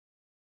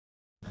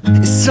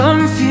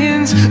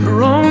Something's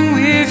wrong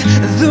with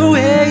the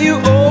way you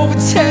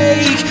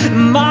overtake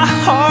my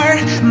heart,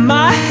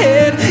 my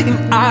head,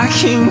 and I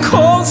can't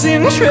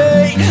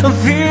concentrate on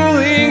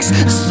feelings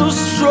so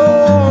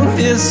strong.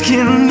 This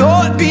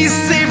cannot be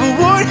safe.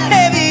 What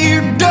have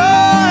you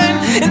done?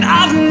 And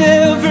I've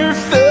never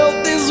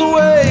felt this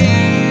way.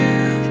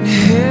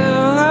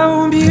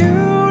 Hello,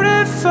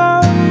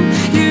 beautiful,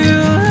 you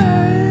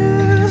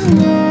have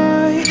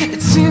my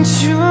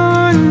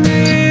attention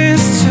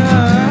this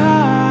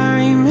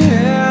time.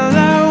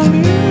 Hello,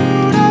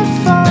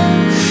 beautiful,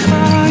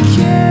 I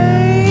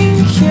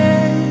can't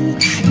get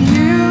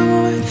you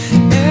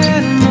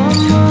in my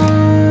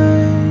mind.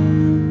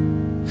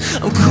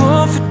 I'm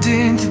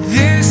confident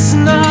this is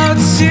not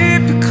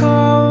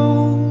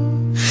typical.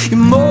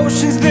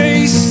 Emotions,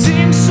 they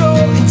seem so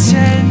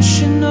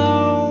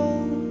intentional.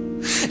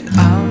 And I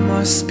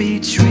must be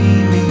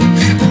dreaming,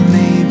 but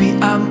maybe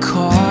I'm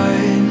caught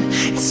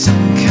in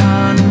some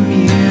kind of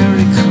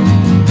miracle.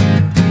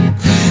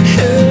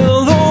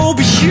 Hello,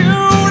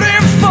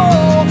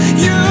 beautiful,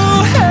 you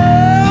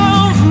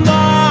have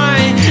my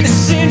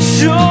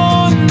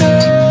attention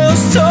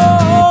this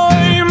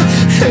time.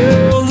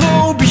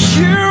 Hello,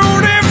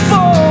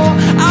 beautiful,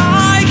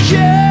 I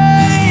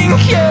can't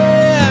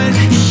get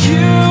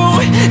you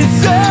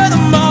inside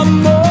of my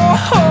mind.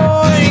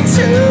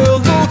 Hello,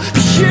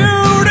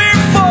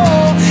 beautiful,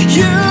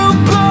 you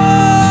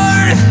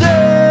birthed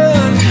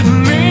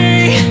me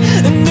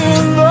a new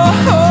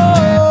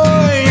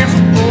life.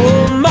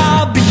 Oh, my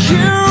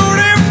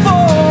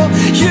beautiful,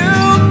 you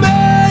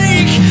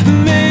make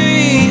me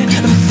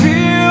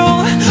feel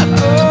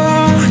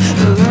alive.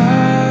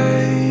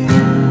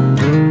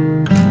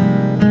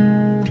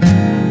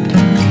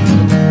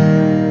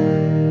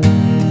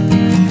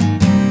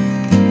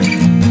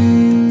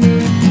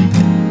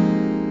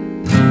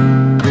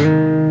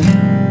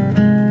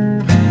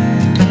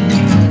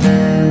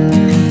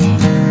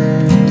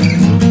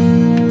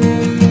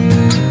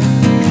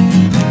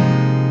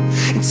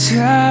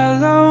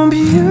 Hello,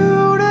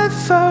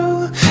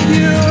 beautiful,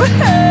 you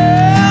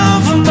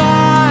have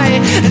my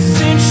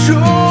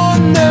attention.